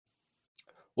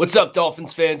What's up,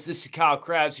 Dolphins fans? This is Kyle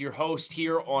Krabs, your host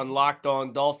here on Locked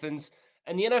On Dolphins.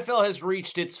 And the NFL has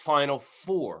reached its Final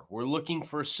Four. We're looking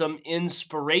for some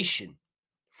inspiration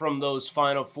from those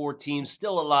Final Four teams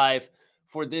still alive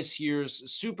for this year's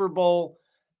Super Bowl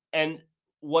and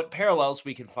what parallels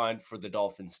we can find for the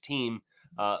Dolphins team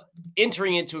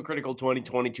entering into a critical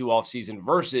 2022 offseason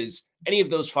versus any of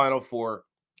those Final Four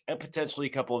and potentially a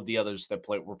couple of the others that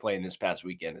were playing this past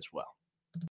weekend as well.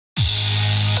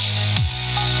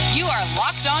 You are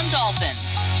Locked On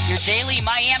Dolphins, your daily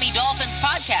Miami Dolphins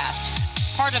podcast,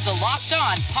 part of the Locked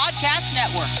On Podcast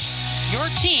Network, your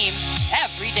team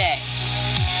every day.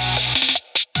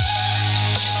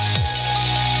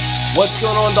 What's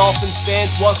going on, Dolphins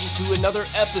fans? Welcome to another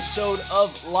episode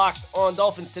of Locked On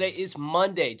Dolphins. Today is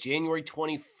Monday, January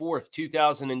 24th,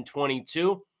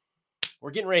 2022.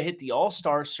 We're getting ready to hit the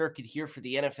All-Star circuit here for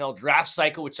the NFL draft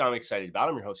cycle, which I'm excited about.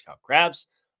 I'm your host, Kyle Krabs.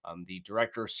 I'm the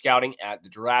director of scouting at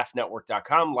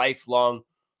thedraftnetwork.com, lifelong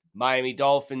Miami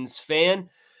Dolphins fan.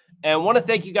 And I want to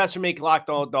thank you guys for making Locked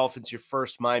On Dolphins your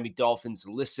first Miami Dolphins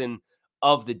listen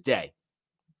of the day.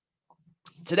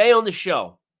 Today on the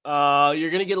show,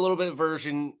 you're going to get a little bit of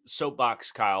version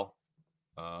soapbox, Kyle.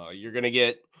 You're going to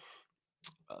get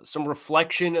some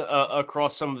reflection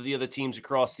across some of the other teams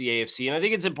across the AFC. And I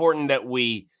think it's important that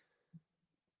we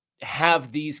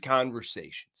have these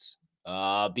conversations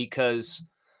because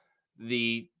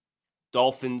the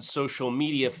Dolphins social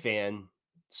media fan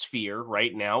sphere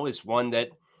right now is one that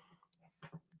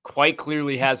quite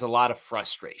clearly has a lot of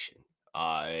frustration.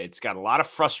 It's got a lot of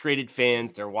frustrated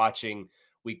fans. They're watching.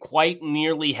 We quite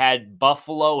nearly had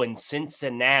Buffalo and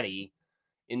Cincinnati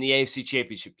in the AFC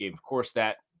Championship game. Of course,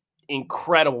 that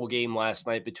incredible game last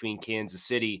night between Kansas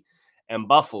City and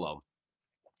Buffalo.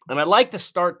 And I'd like to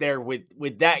start there with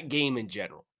that game in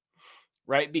general,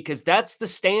 right? Because that's the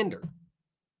standard.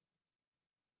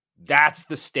 That's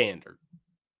the standard.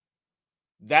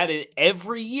 That is,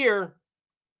 every year,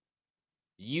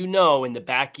 you know, in the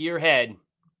back of your head,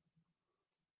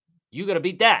 you got to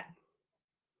beat that.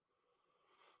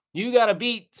 You got to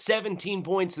beat 17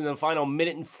 points in the final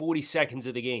minute and 40 seconds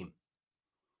of the game.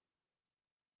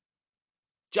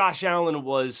 Josh Allen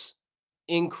was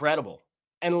incredible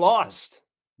and lost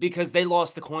because they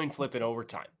lost the coin flip in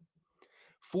overtime.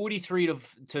 43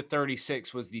 to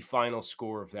 36 was the final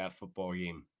score of that football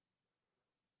game.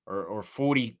 Or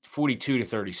 42 to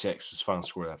 36 was the final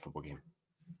score of that football game.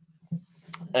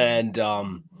 And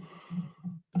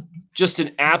just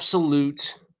an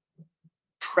absolute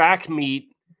track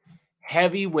meet,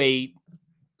 heavyweight,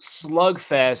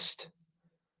 slugfest.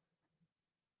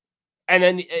 And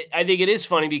then I think it is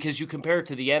funny because you compare it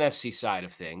to the NFC side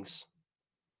of things.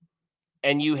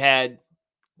 And you had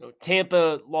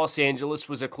Tampa, Los Angeles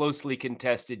was a closely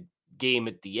contested game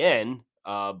at the end,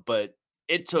 but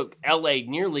it took LA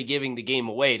nearly giving the game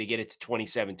away to get it to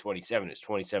 27-27. It's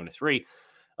 27-3.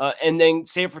 And then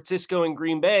San Francisco and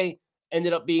Green Bay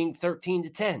ended up being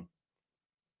 13-10.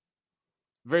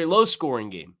 Very low scoring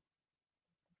game.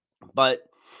 But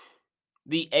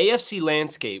the AFC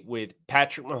landscape with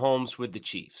Patrick Mahomes with the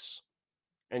Chiefs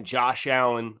and Josh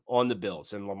Allen on the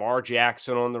Bills and Lamar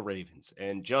Jackson on the Ravens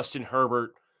and Justin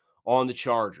Herbert on the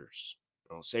Chargers.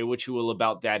 I'll say what you will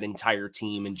about that entire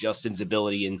team and Justin's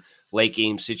ability in late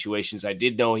game situations. I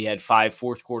did know he had 5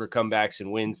 fourth quarter comebacks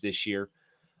and wins this year,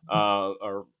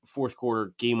 or fourth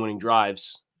quarter game-winning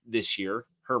drives this year.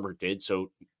 Herbert did, so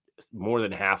more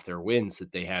than half their wins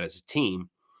that they had as a team.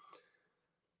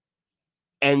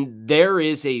 And there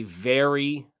is a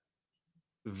very,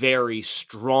 very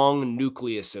strong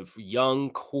nucleus of young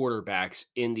quarterbacks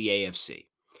in the AFC.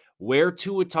 Where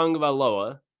Tua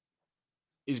Tagovailoa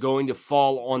is going to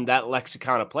fall on that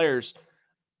lexicon of players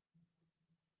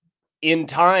in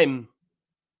time,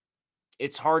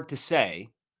 it's hard to say.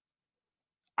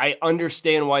 I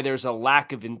understand why there's a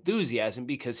lack of enthusiasm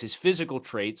because his physical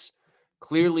traits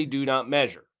clearly do not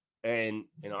measure. And,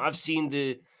 I've seen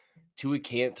the Tua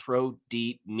can't throw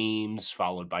deep memes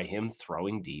followed by him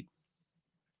throwing deep.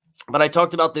 But I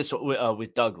talked about this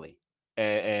with Dougley,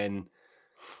 and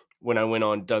when I went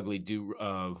on Dougley Do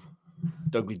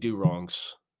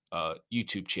Wrong's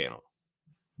YouTube channel.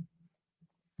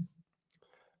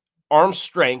 Arm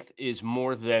strength is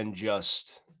more than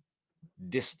just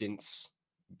distance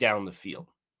down the field.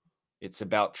 It's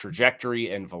about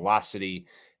trajectory and velocity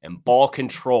and ball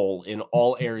control in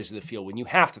all areas of the field when you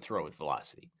have to throw with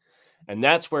velocity. And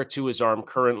that's where Tua's arm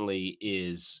currently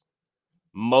is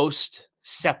most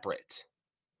separate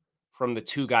from the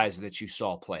two guys that you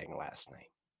saw playing last night.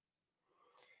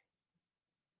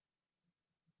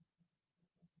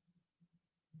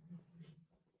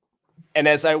 And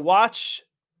as I watch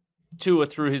Tua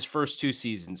through his first 2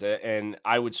 seasons, and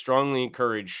I would strongly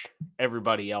encourage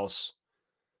everybody else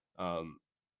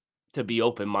to be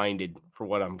open-minded for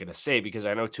what I'm gonna say, because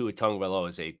I know Tua Tagovailoa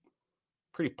is a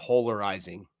pretty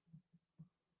polarizing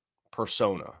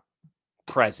persona,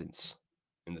 presence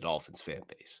in the Dolphins fan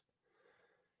base.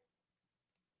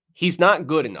 He's not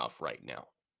good enough right now.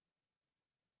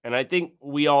 And I think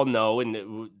we all know,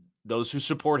 and those who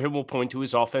support him will point to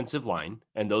his offensive line,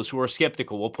 and those who are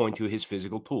skeptical will point to his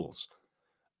physical tools.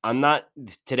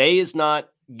 Today is not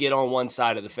get on one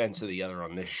side of the fence or the other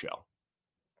on this show.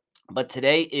 But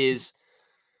today is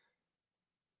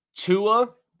Tua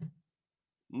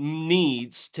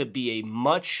needs to be a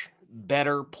much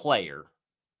better player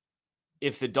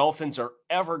if the Dolphins are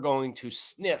ever going to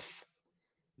sniff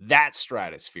that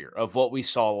stratosphere of what we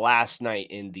saw last night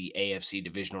in the AFC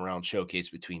Divisional Round showcase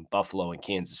between Buffalo and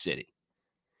Kansas City.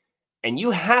 And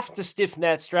you have to stiffen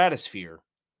that stratosphere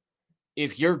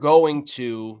if you're going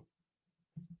to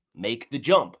make the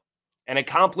jump and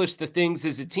accomplish the things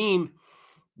as a team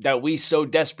that we so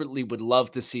desperately would love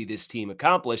to see this team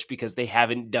accomplish, because they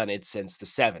haven't done it since the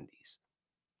 70s.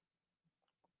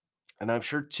 And I'm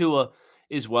sure Tua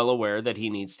is well aware that he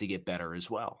needs to get better as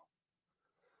well.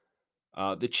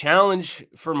 The challenge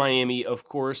for Miami, of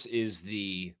course, is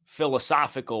the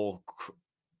philosophical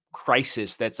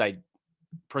crisis that's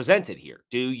presented here.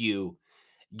 Do you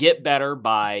get better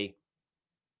by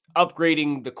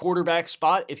upgrading the quarterback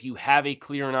spot if you have a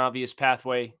clear and obvious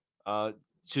pathway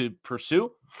to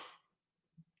pursue?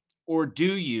 Or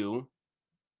do you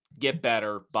get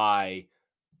better by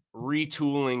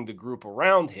retooling the group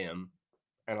around him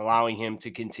and allowing him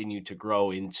to continue to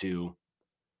grow into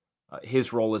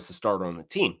his role as the starter on the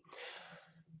team?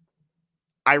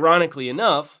 Ironically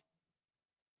enough,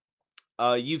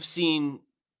 you've seen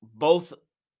both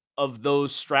of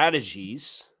those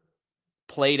strategies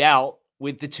played out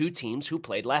with the two teams who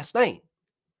played last night.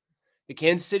 The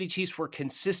Kansas City Chiefs were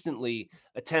consistently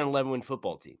a 10-11 win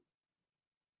football team.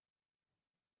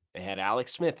 They had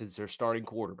Alex Smith as their starting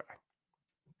quarterback.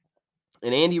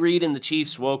 And Andy Reid and the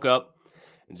Chiefs woke up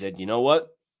and said, you know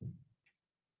what?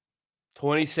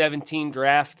 2017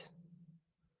 draft,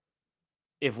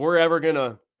 if we're ever going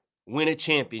to win a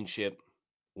championship,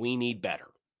 we need better.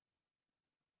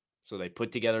 So they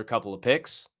put together a couple of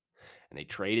picks, and they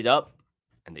traded up,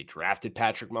 and they drafted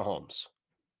Patrick Mahomes.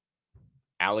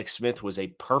 Alex Smith was a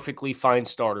perfectly fine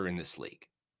starter in this league.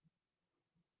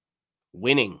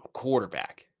 Winning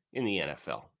quarterback in the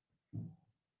NFL.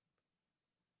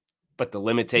 But the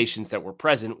limitations that were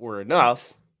present were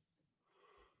enough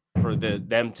for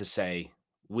them to say,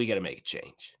 we got to make a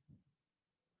change.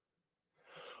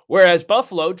 Whereas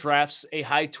Buffalo drafts a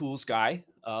high tools guy,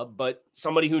 but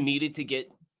somebody who needed to get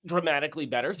dramatically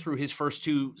better through his first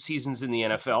 2 seasons in the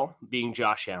NFL, being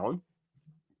Josh Allen.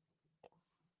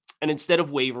 And instead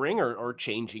of wavering or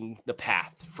changing the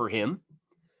path for him,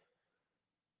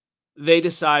 they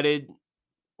decided,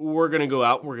 we're going to go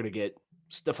out and we're going to get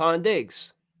Stephon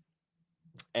Diggs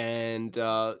and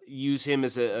use him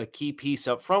as a key piece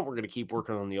up front. We're going to keep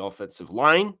working on the offensive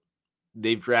line.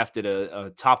 They've drafted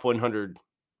a top 100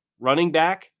 running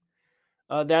back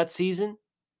that season.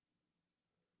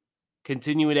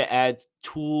 Continuing to add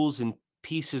tools and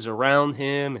pieces around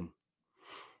him. And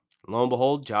lo and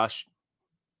behold, Josh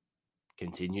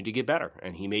continued to get better.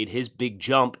 And he made his big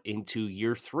jump into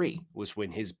year 3, was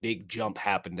when his big jump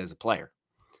happened as a player.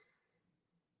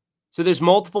 So there's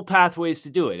multiple pathways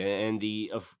to do it. And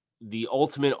the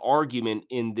ultimate argument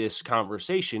in this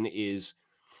conversation is,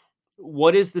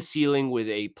 what is the ceiling with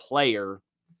a player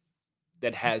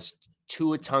that has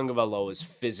Tua Tagovailoa's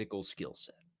physical skill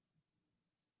set?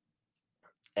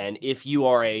 And if you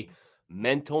are a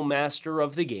mental master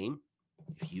of the game,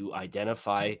 if you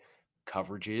identify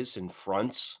coverages and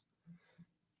fronts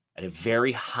at a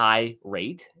very high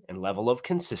rate and level of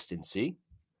consistency,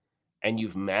 and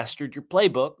you've mastered your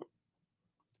playbook,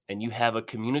 and you have a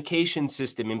communication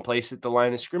system in place at the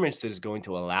line of scrimmage that is going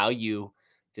to allow you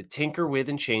to tinker with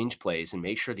and change plays and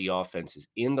make sure the offense is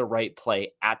in the right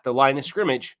play at the line of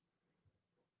scrimmage,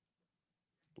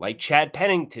 like Chad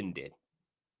Pennington did.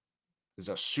 He's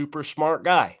a super smart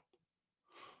guy.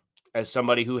 As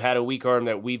somebody who had a weak arm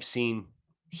that we've seen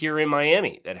here in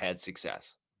Miami that had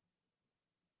success.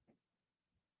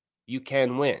 You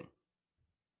can win.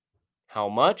 How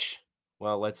much?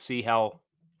 Well, let's see how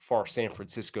far San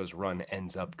Francisco's run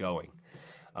ends up going,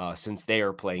 since they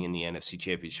are playing in the NFC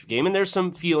Championship game. And there's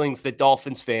some feelings that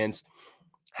Dolphins fans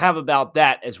have about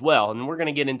that as well. And we're going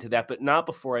to get into that, but not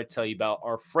before I tell you about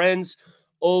our friends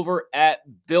over at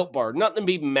Built Bar. Nothing to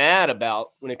be mad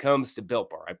about when it comes to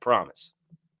Built Bar, I promise.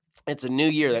 It's a new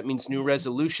year. That means new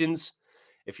resolutions.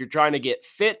 If you're trying to get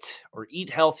fit or eat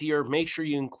healthier, make sure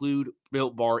you include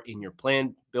Built Bar in your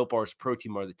plan. Built Bar is a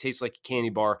protein bar that tastes like a candy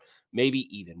bar, maybe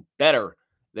even better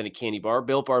than a candy bar.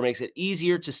 Built Bar makes it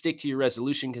easier to stick to your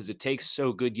resolution because it tastes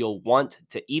so good you'll want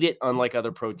to eat it, unlike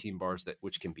other protein bars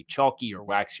which can be chalky or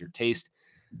wax your taste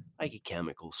like a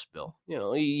chemical spill.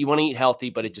 You want to eat healthy,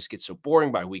 but it just gets so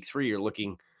boring by week 3. You're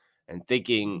looking and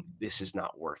thinking, this is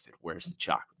not worth it. Where's the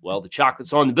chocolate? Well, the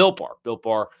chocolate's on the Built Bar. Built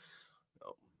Bar,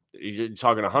 you're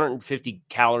talking 150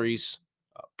 calories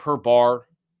per bar,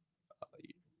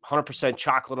 100%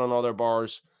 chocolate on all their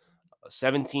bars,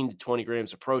 17 to 20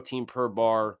 grams of protein per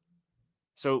bar.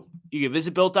 So you can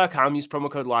visit built.com, use promo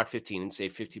code LOCK15 and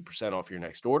save 50% off your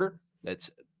next order.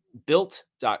 That's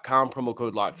built.com, promo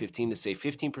code LOCK15 to save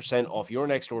 15% off your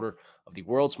next order of the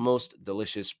world's most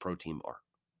delicious protein bar.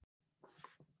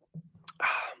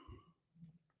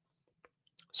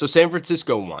 So San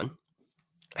Francisco won,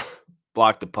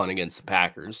 blocked the punt against the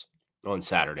Packers on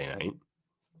Saturday night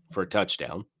for a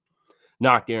touchdown,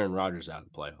 knocked Aaron Rodgers out of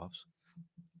the playoffs.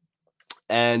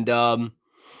 And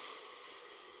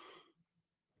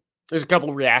there's a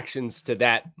couple reactions to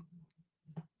that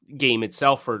game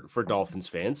itself for Dolphins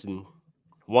fans, and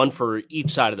one for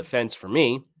each side of the fence for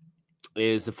me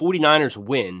is the 49ers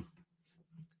win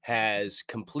has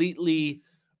completely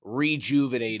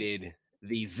rejuvenated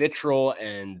the vitriol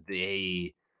and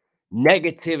the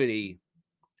negativity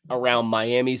around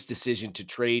Miami's decision to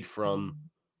trade from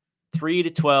 3 to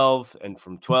 12 and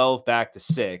from 12 back to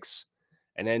 6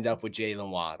 and end up with Jalen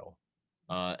Waddle.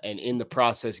 And in the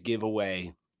process, give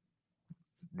away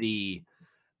the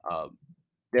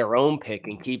their own pick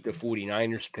and keep the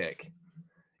 49ers pick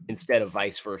instead of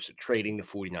vice versa, trading the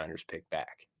 49ers pick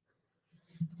back.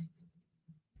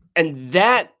 And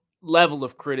that level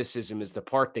of criticism is the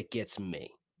part that gets me.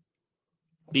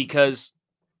 Because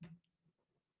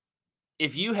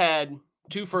if you had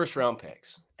 2 first-round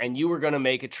picks and you were going to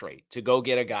make a trade to go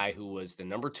get a guy who was the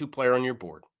number 2 player on your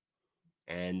board,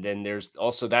 and then there's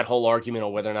also that whole argument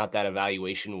on whether or not that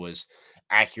evaluation was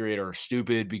accurate or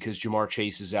stupid because Jamar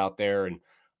Chase is out there, and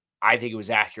I think it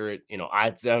was accurate.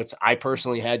 I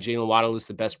personally had Jalen Waddle as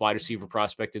the best wide receiver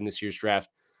prospect in this year's draft.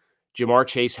 Jamar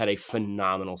Chase had a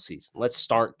phenomenal season. Let's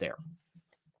start there.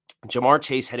 Jamar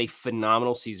Chase had a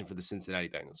phenomenal season for the Cincinnati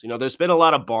Bengals. There's been a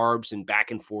lot of barbs and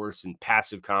back and forths and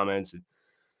passive comments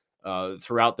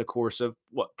throughout the course of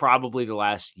probably the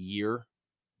last year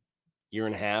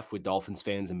and a half with Dolphins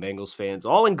fans and Bengals fans,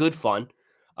 all in good fun.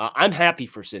 I'm happy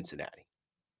for Cincinnati.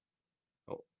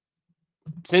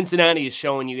 Cincinnati is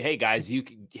showing you, hey guys,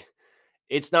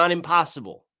 it's not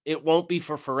impossible. It won't be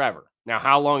for forever. Now,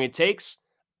 how long it takes,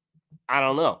 I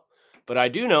don't know. But I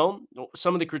do know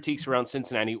some of the critiques around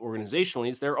Cincinnati organizationally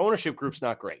is their ownership group's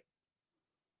not great.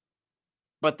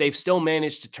 But they've still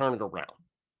managed to turn it around.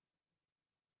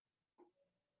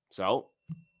 So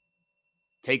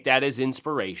take that as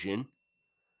inspiration.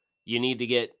 You need to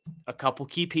get a couple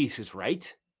key pieces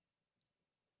right.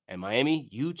 And Miami,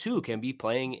 you too can be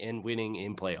playing and winning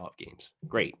in playoff games.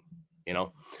 Great,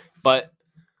 But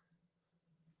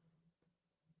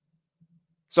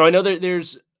so I know that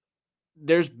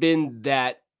there's been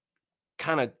that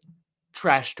kind of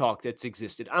trash talk that's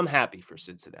existed. I'm happy for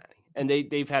Cincinnati, and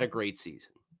they've had a great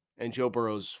season, and Joe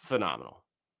Burrow's phenomenal.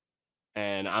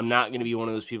 And I'm not going to be one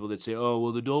of those people that say, oh,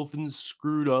 well, the Dolphins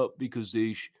screwed up because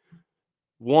they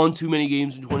won too many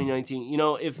games in 2019.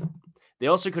 If they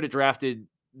also could have drafted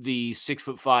the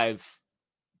 6'5"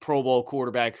 Pro Bowl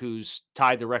quarterback who's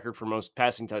tied the record for most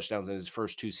passing touchdowns in his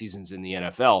first 2 seasons in the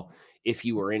NFL, if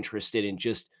you were interested in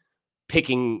just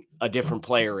picking a different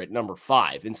player at number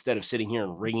 5 instead of sitting here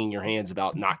and wringing your hands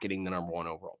about not getting the number 1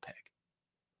 overall pick.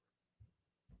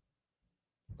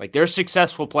 Like, there's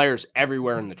successful players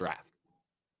everywhere in the draft.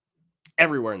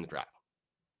 Everywhere in the draft.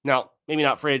 Now, maybe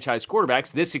not franchise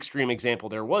quarterbacks. This extreme example,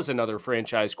 there was another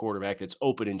franchise quarterback that's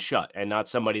open and shut and not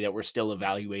somebody that we're still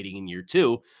evaluating in year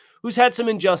 2, who's had some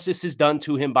injustices done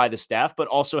to him by the staff, but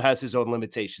also has his own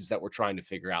limitations that we're trying to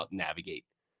figure out and navigate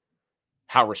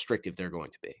how restrictive they're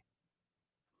going to be.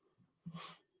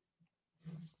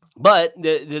 But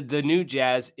the new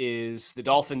jazz is the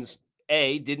Dolphins,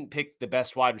 didn't pick the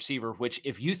best wide receiver, which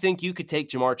if you think you could take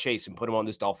Jamar Chase and put him on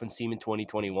this Dolphins team in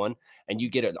 2021 and you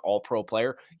get an all-pro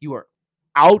player, you are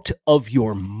out of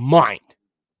your mind.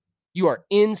 You are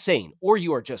insane, or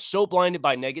you are just so blinded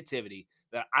by negativity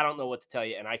that I don't know what to tell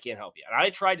you, and I can't help you. And I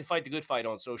tried to fight the good fight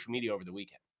on social media over the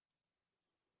weekend.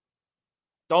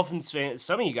 Dolphins fans,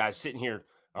 some of you guys sitting here,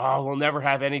 oh, we'll never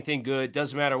have anything good.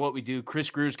 Doesn't matter what we do. Chris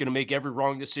Grier's going to make every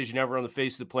wrong decision ever on the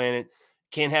face of the planet.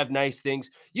 Can't have nice things.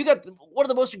 You got one of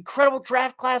the most incredible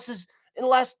draft classes in the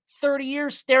last 30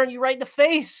 years staring you right in the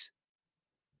face.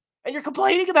 And you're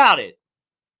complaining about it.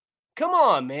 Come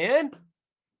on, man.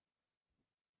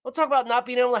 We'll talk about not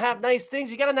being able to have nice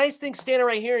things. You got a nice thing standing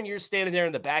right here, and you're standing there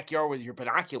in the backyard with your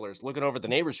binoculars looking over the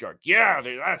neighbor's yard. Yeah,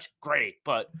 that's great.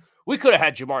 But we could have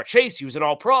had Jamar Chase. He was an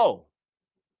all-pro.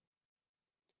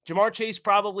 Jamar Chase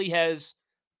probably has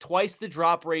twice the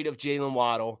drop rate of Jalen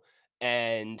Waddle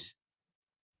and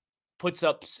puts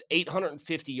up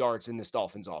 850 yards in this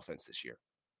Dolphins offense this year.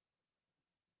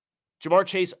 Jamar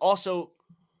Chase also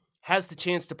has the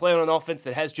chance to play on an offense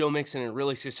that has Joe Mixon in a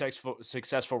really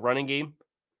successful running game.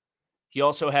 He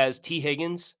also has T.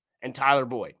 Higgins and Tyler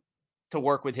Boyd to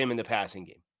work with him in the passing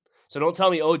game. So don't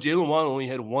tell me, oh, Jalen Waddle only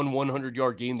had one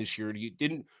 100-yard game this year. You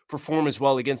didn't perform as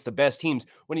well against the best teams.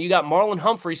 When you got Marlon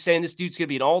Humphrey saying this dude's going to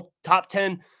be an all top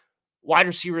 10 wide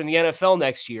receiver in the NFL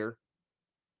next year,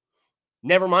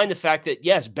 never mind the fact that,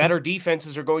 yes, better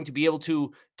defenses are going to be able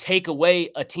to take away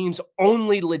a team's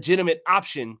only legitimate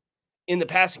option in the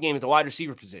passing game at the wide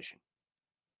receiver position.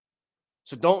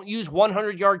 So don't use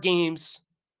 100-yard games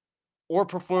or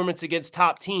performance against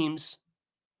top teams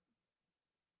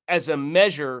as a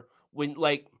measure when,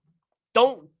 like,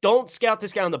 don't scout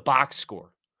this guy on the box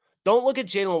score. Don't look at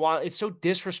Jalen Waddle. It's so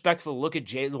disrespectful to look at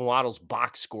Jalen Waddle's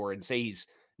box score and say he's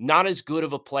not as good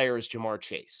of a player as Jamar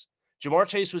Chase. Jamar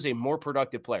Chase was a more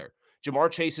productive player. Jamar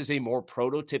Chase is a more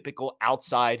prototypical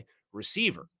outside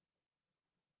receiver.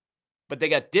 But they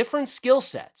got different skill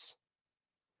sets.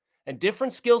 And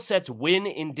different skill sets win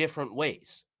in different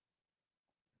ways.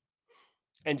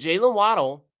 And Jalen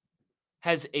Waddle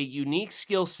has a unique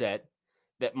skill set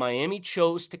that Miami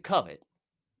chose to covet.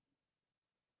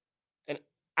 And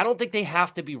I don't think they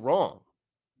have to be wrong.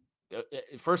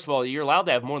 First of all, you're allowed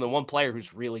to have more than one player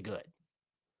who's really good.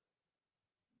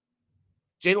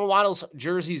 Jalen Waddle's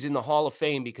jersey's in the Hall of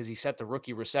Fame because he set the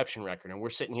rookie reception record, and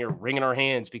we're sitting here wringing our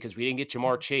hands because we didn't get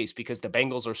Jamar Chase because the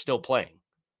Bengals are still playing.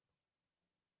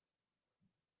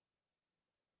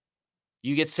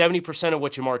 You get 70% of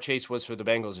what Jamar Chase was for the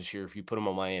Bengals this year if you put him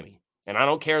on Miami. And I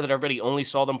don't care that everybody only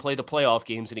saw them play the playoff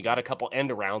games and he got a couple end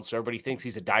arounds, so everybody thinks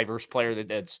he's a diverse player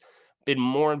that's been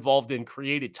more involved in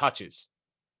created touches.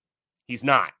 He's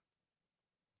not.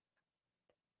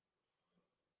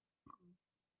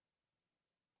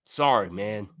 Sorry,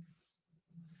 man.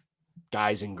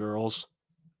 Guys and girls.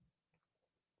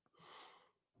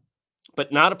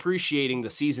 But not appreciating the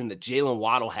season that Jalen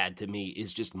Waddle had, to me,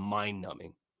 is just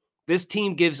mind-numbing. This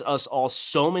team gives us all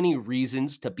so many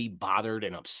reasons to be bothered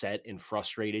and upset and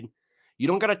frustrated. You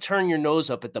don't got to turn your nose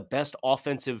up at the best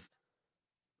offensive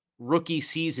rookie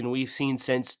season we've seen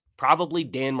since probably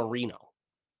Dan Marino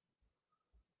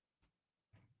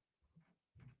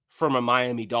from a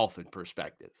Miami Dolphin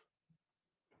perspective.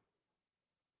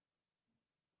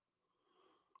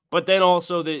 But then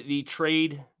also the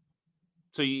trade.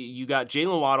 So you got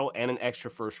Jalen Waddle and an extra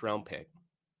first-round pick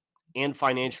and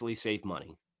financially safe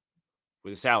money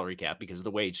with a salary cap because of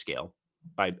the wage scale.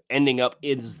 By ending up,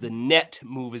 is the net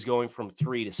move is going from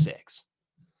 3 to 6.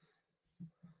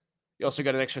 You also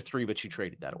got an extra 3, but you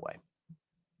traded that away.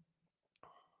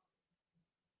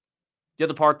 The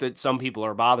other part that some people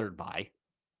are bothered by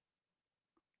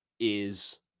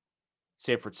is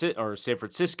San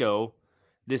Francisco.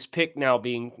 This pick now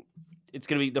being, it's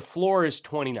going to be, the floor is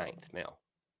 29th now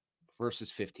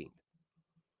versus 15th.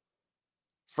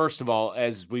 First of all,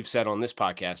 as we've said on this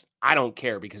podcast, I don't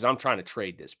care because I'm trying to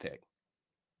trade this pick.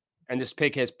 And this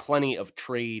pick has plenty of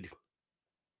trade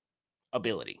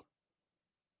ability,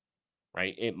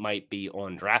 right? It might be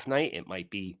on draft night. It might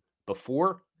be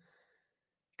before.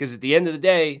 Because at the end of the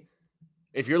day,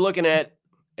 if you're looking at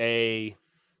a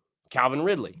Calvin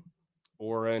Ridley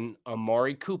or an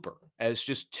Amari Cooper as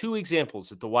just two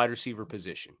examples at the wide receiver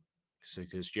position,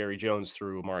 because Jerry Jones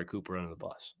threw Amari Cooper under the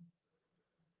bus.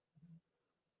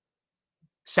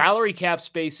 Salary cap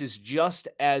space is just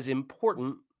as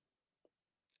important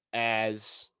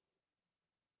as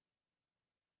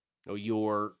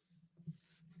the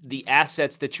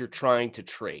assets that you're trying to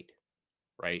trade,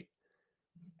 right?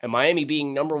 And Miami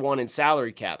being number one in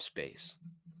salary cap space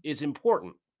is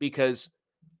important because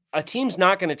a team's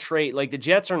not going to trade, like the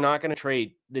Jets are not going to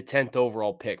trade the 10th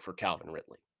overall pick for Calvin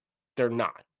Ridley. They're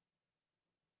not.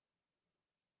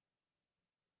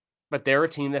 But they're a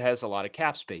team that has a lot of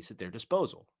cap space at their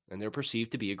disposal, and they're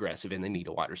perceived to be aggressive, and they need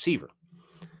a wide receiver.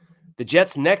 The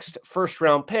Jets' next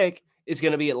first-round pick is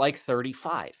going to be at like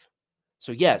 35.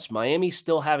 So yes, Miami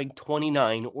still having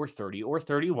 29 or 30 or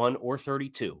 31 or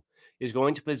 32 is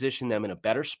going to position them in a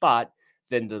better spot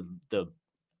than the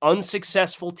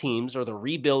unsuccessful teams or the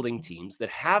rebuilding teams that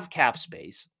have cap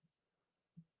space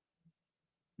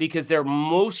because they're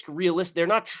most realistic. They're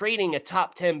not trading a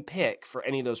top 10 pick for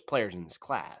any of those players in this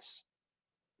class.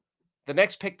 The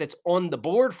next pick that's on the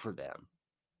board for them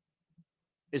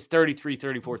is 33,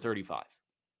 34, 35.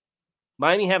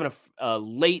 Miami having a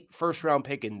late first-round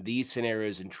pick in these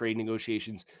scenarios and trade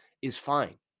negotiations is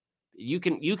fine. You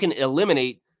can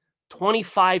eliminate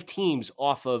 25 teams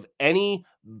off of any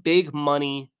big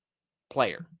money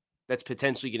player that's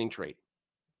potentially getting traded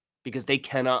because they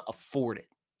cannot afford it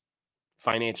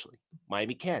financially.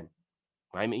 Miami can.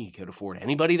 Miami could afford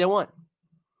anybody they want.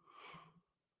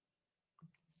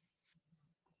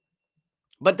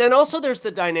 But then also there's the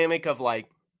dynamic of like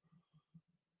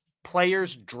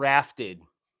players drafted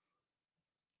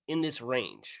in this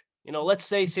range. Let's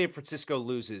say San Francisco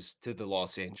loses to the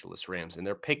Los Angeles Rams and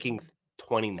they're picking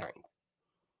 29th.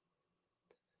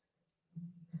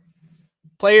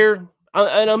 Player,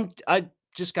 I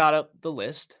just got up the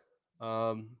list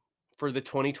for the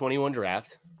 2021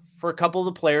 draft for a couple of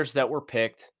the players that were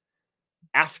picked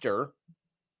after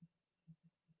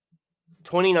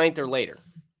 29th or later.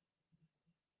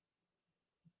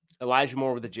 Elijah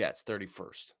Moore with the Jets,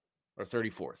 31st or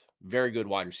 34th. Very good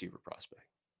wide receiver prospect.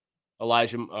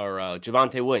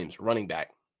 Javonte Williams, running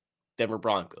back, Denver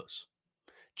Broncos.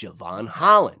 Javon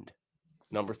Holland,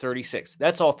 number 36.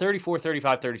 That's all 34,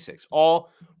 35, 36. All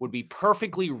would be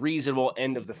perfectly reasonable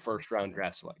end of the first round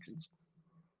draft selections.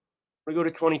 We go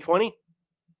to 2020.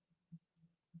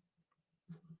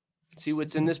 See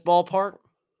what's in this ballpark?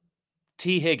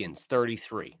 T. Higgins,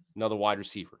 33, another wide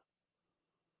receiver.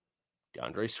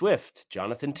 DeAndre Swift,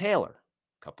 Jonathan Taylor,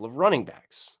 a couple of running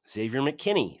backs. Xavier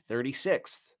McKinney,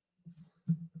 36th.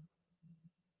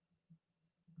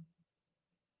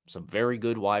 Some very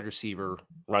good wide receiver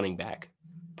running back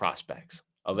prospects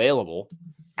available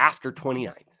after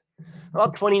 29th. How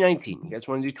about 2019? You guys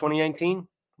want to do 2019?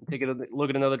 Take a look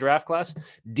at another draft class.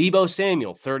 Deebo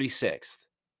Samuel, 36th.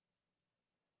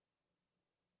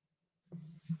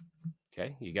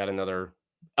 Okay, you got another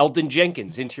Elton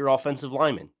Jenkins, interior offensive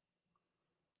lineman.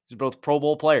 These are both Pro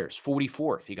Bowl players.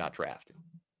 44th, he got drafted.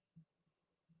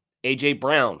 A.J.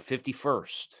 Brown,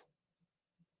 51st.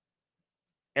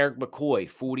 Eric McCoy,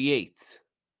 48th.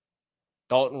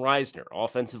 Dalton Reisner,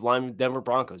 offensive lineman, Denver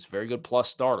Broncos, very good plus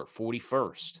starter,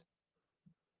 41st.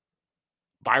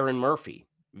 Byron Murphy,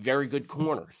 very good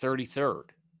corner, 33rd.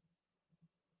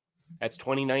 That's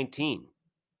 2019.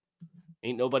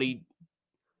 Ain't nobody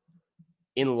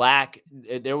in lack.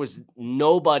 There was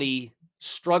nobody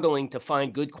struggling to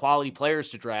find good quality players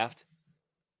to draft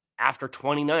after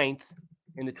 29th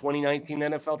in the 2019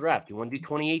 NFL draft. You want to do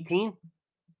 2018?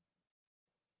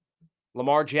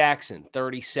 Lamar Jackson,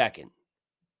 32nd.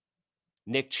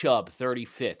 Nick Chubb,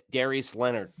 35th. Darius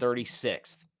Leonard,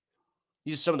 36th.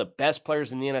 These are some of the best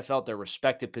players in the NFL at their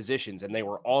respective positions, and they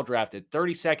were all drafted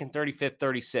 32nd, 35th,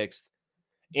 36th.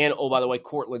 And, oh, by the way,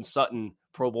 Cortland Sutton,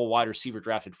 Pro Bowl wide receiver,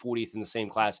 drafted 40th in the same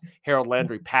class. Harold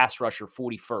Landry, pass rusher,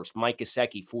 41st. Mike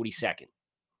Gesicki, 42nd.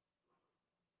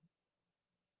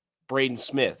 Braden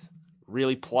Smith,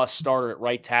 really plus starter at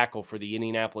right tackle for the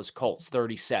Indianapolis Colts,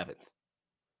 37th.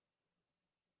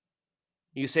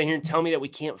 You sit here and tell me that we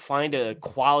can't find a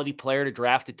quality player to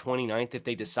draft at 29th if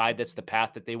they decide that's the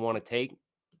path that they want to take? You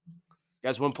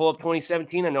guys want to pull up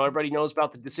 2017? I know everybody knows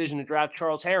about the decision to draft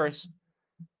Charles Harris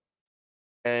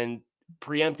and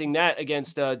preempting that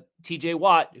against TJ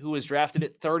Watt, who was drafted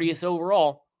at 30th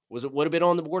overall. Would have been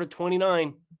on the board at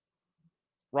 29.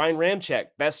 Ryan Ramczyk,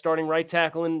 best starting right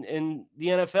tackle in the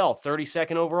NFL,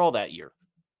 32nd overall that year.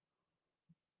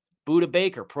 Budda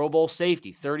Baker, Pro Bowl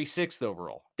safety, 36th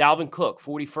overall. Dalvin Cook,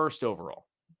 41st overall.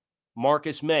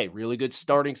 Marcus May, really good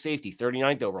starting safety,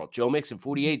 39th overall. Joe Mixon,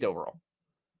 48th overall.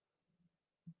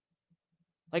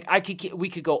 Like we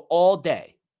could go all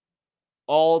day.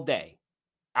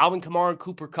 Alvin Kamara and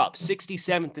Cooper Kupp,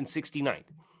 67th and 69th.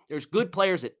 There's good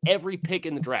players at every pick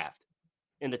in the draft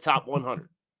in the top 100.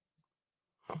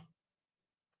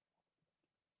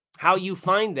 How you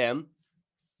find them,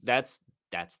 that's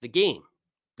the game.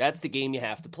 That's the game you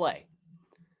have to play.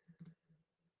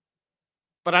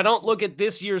 But I don't look at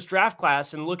this year's draft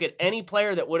class and look at any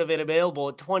player that would have been available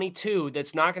at 22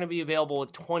 that's not going to be available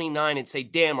at 29 and say,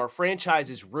 damn, our franchise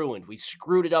is ruined. We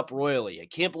screwed it up royally. I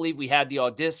can't believe we had the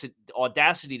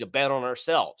audacity to bet on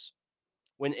ourselves.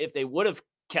 When if they would have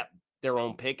kept their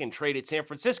own pick and traded San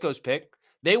Francisco's pick,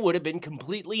 they would have been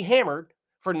completely hammered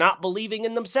for not believing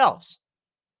in themselves.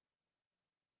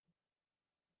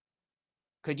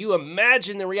 Could you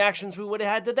imagine the reactions we would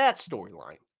have had to that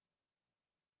storyline?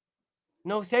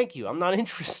 No, thank you. I'm not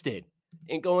interested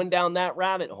in going down that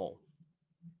rabbit hole.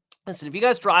 Listen, if you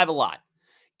guys drive a lot,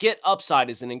 Get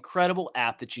Upside is an incredible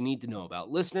app that you need to know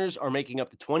about. Listeners are making up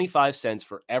to 25 cents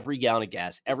for every gallon of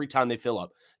gas every time they fill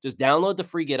up. Just download the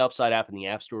free Get Upside app in the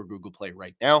App Store or Google Play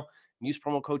right now. use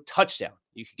promo code touchdown.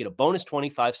 You could get a bonus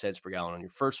 25 cents per gallon on your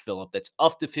first fill up. That's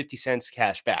up to 50 cents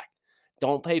cash back.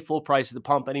 Don't pay full price at the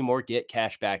pump anymore. Get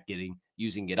cash back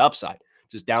using Get Upside.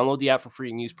 Just download the app for free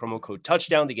and use promo code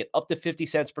touchdown to get up to 50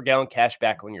 cents per gallon cash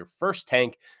back on your first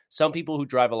tank. Some people who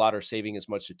drive a lot are saving as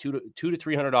much as $200 to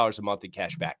 $300 a month in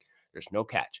cash back. There's no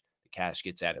catch. The cash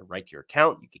gets added right to your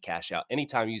account. You can cash out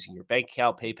anytime using your bank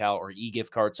account, PayPal, or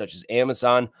e-gift card such as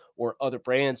Amazon or other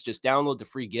brands. Just download the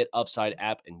free Get Upside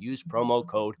app and use promo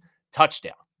code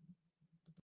touchdown.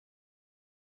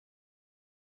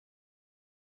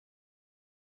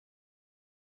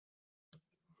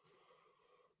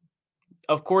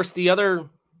 Of course, the other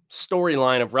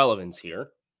storyline of relevance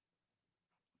here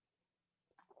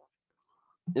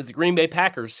is the Green Bay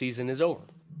Packers season is over.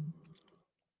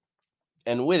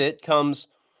 And with it comes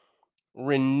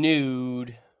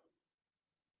renewed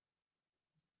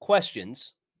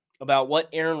questions about what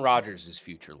Aaron Rodgers'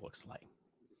 future looks like.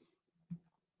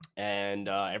 And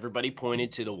everybody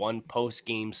pointed to the one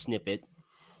post-game snippet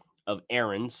of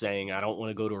Aaron saying, I don't want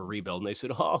to go to a rebuild. And they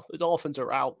said, oh, the Dolphins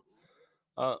are out,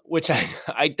 which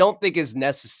I don't think is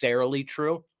necessarily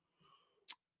true.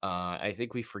 I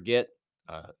think we forget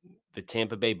the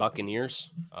Tampa Bay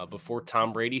Buccaneers before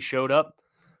Tom Brady showed up.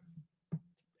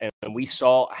 And we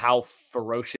saw how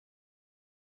ferocious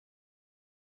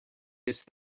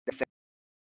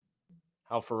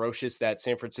that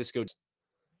San Francisco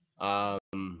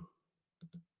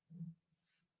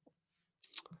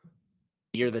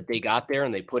year that they got there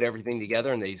and they put everything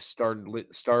together and they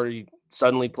started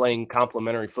suddenly playing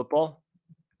complementary football.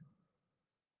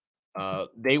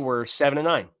 They were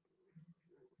 7-9.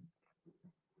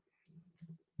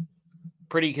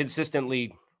 Pretty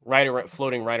consistently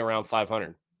floating right around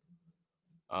 500.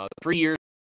 3 years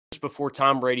before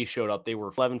Tom Brady showed up, they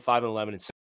were 11-5-11 and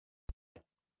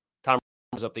Tom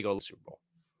Brady was up, they go to the Super Bowl.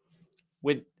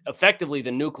 With effectively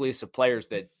the nucleus of players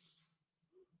that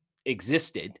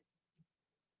existed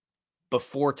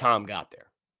before Tom got there.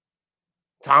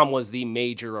 Tom was the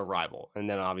major arrival, and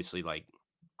then obviously like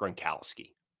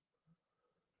Gronkowski.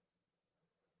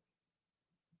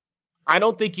 I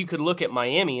don't think you could look at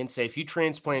Miami and say if you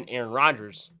transplant Aaron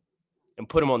Rodgers and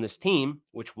put him on this team,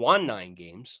 which won 9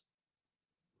 games,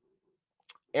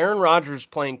 Aaron Rodgers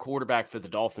playing quarterback for the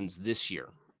Dolphins this year,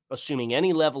 assuming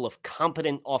any level of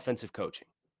competent offensive coaching.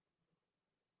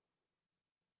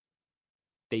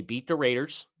 They beat the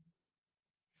Raiders.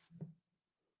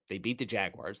 They beat the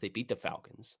Jaguars. They beat the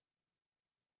Falcons.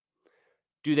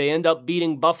 Do they end up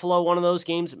beating Buffalo one of those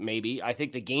games? Maybe. I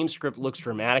think the game script looks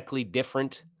dramatically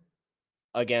different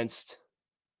against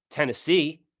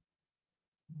Tennessee,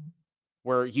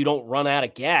 where you don't run out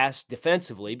of gas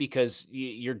defensively because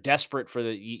you're desperate for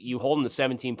you hold them to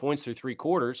 17 points through 3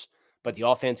 quarters, but the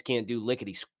offense can't do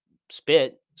lickety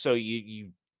spit. So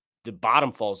the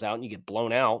bottom falls out and you get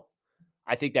blown out.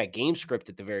 I think that game script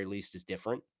at the very least is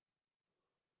different.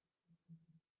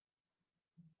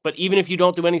 But even if you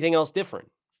don't do anything else different,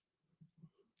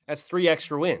 that's 3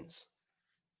 extra wins.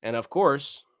 And of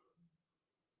course,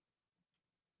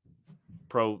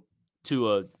 pro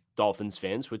Tua Dolphins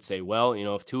fans would say, well,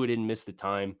 if Tua didn't miss the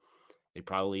time, they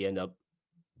probably end up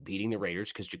beating the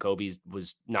Raiders because Jacoby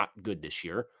was not good this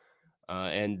year.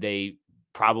 And they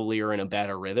probably are in a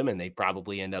better rhythm, and they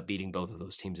probably end up beating both of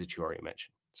those teams that you already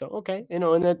mentioned. So, okay, and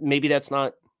that maybe that's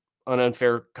not an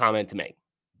unfair comment to make.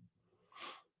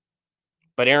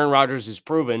 But Aaron Rodgers is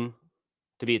proven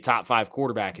to be a top 5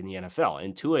 quarterback in the NFL,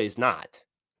 and Tua is not.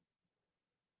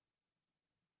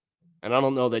 And I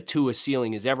don't know that Tua's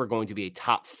ceiling is ever going to be a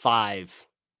top 5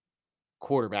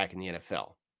 quarterback in the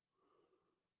NFL.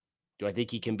 Do I think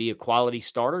he can be a quality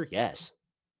starter? Yes.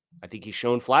 I think he's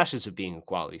shown flashes of being a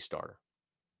quality starter.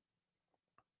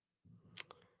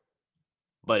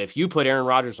 But if you put Aaron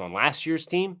Rodgers on last year's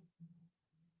team,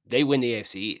 they win the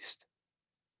AFC East.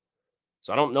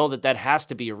 So I don't know that has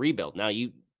to be a rebuild. Now,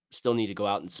 you still need to go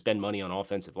out and spend money on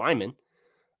offensive linemen.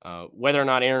 Whether or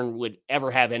not Aaron would ever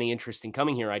have any interest in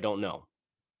coming here, I don't know.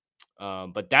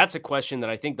 But that's a question that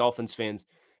I think Dolphins fans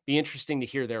be interesting to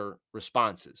hear their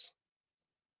responses.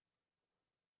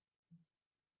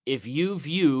 If you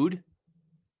viewed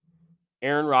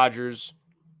Aaron Rodgers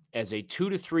as a 2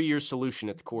 to 3 year solution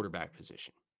at the quarterback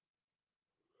position,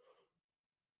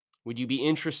 would you be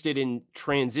interested in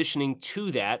transitioning to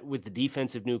that with the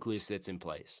defensive nucleus that's in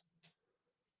place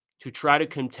to try to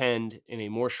contend in a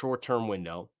more short-term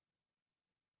window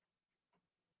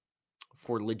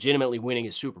for legitimately winning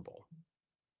a Super Bowl?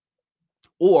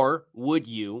 Or would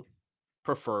you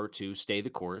prefer to stay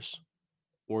the course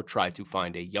or try to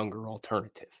find a younger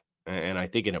alternative? And I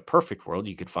think in a perfect world,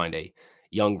 you could find a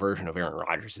young version of Aaron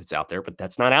Rodgers that's out there, but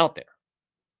that's not out there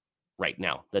right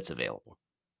now that's available.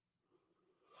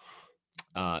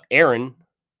 Aaron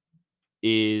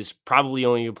is probably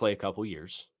only going to play a couple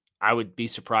years. I would be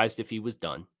surprised if he was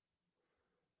done.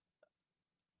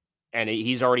 And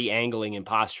he's already angling and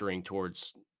posturing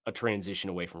towards a transition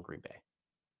away from Green Bay.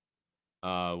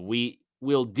 We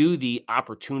will do the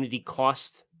opportunity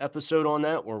cost episode on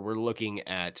that, where we're looking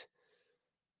at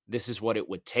this is what it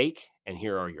would take, and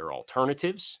here are your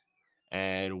alternatives.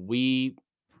 And we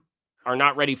are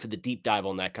not ready for the deep dive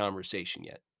on that conversation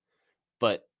yet.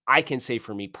 But I can say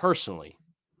for me personally,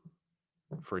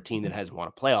 for a team that hasn't won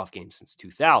a playoff game since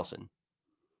 2000,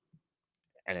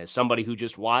 and as somebody who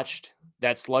just watched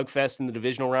that slugfest in the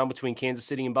divisional round between Kansas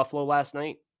City and Buffalo last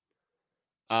night,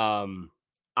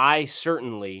 I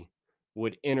certainly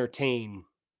would entertain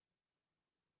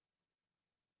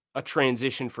a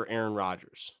transition for Aaron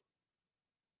Rodgers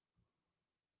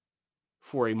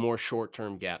for a more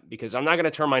short-term gap, because I'm not going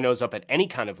to turn my nose up at any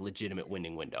kind of legitimate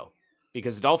winning window,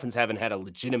 because the Dolphins haven't had a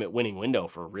legitimate winning window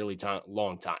for a really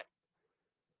long time.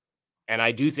 And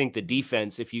I do think the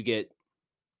defense, if you get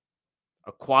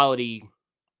a quality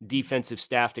defensive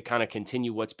staff to kind of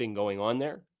continue what's been going on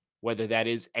there, whether that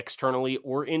is externally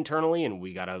or internally, and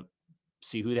we got to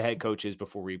see who the head coach is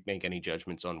before we make any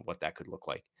judgments on what that could look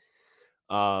like.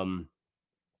 And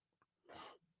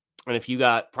if you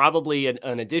got probably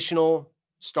an additional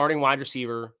starting wide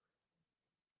receiver,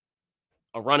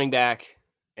 a running back,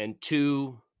 and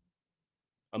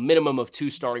a minimum of 2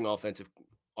 starting offensive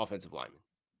linemen,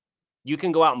 you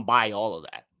can go out and buy all of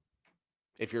that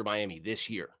if you're Miami this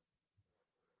year.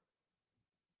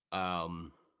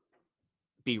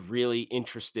 Be really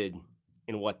interested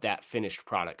in what that finished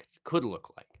product could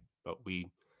look like, but we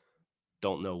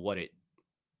don't know what it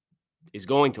is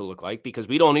going to look like because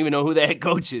we don't even know who the head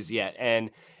coach is yet. And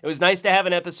it was nice to have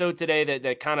an episode today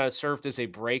that kind of served as a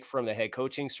break from the head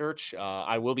coaching search.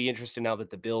 I will be interested now that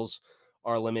the Bills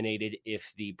are eliminated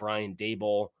if the Brian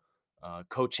Daboll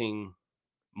coaching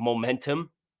momentum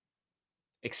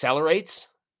accelerates.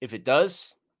 If it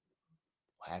does,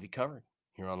 we'll have you covered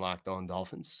here on Locked On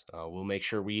Dolphins. We'll make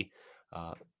sure we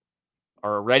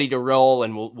are ready to roll,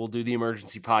 and we'll do the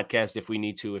emergency podcast if we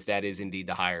need to, if that is indeed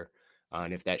the hire,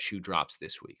 and if that shoe drops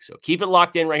this week. So keep it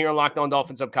locked in right here on Locked On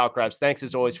Dolphins. I'm Kyle Krabs. Thanks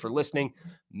as always for listening.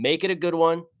 Make it a good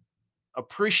one.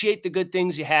 Appreciate the good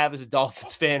things you have as a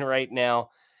Dolphins fan right now,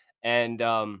 and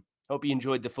hope you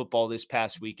enjoyed the football this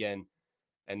past weekend.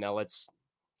 And now let's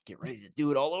get ready to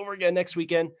do it all over again next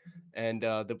weekend. And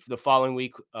the following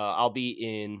week, I'll be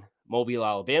in Mobile,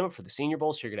 Alabama for the Senior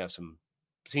Bowl. So you're going to have some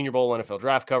Senior Bowl NFL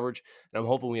draft coverage. And I'm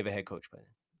hoping we have a head coach by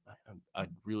then. I'd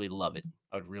really love it.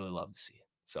 I'd really love to see it.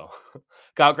 So,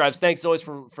 Kyle Krabs, thanks always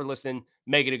for listening.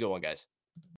 Make it a good one, guys.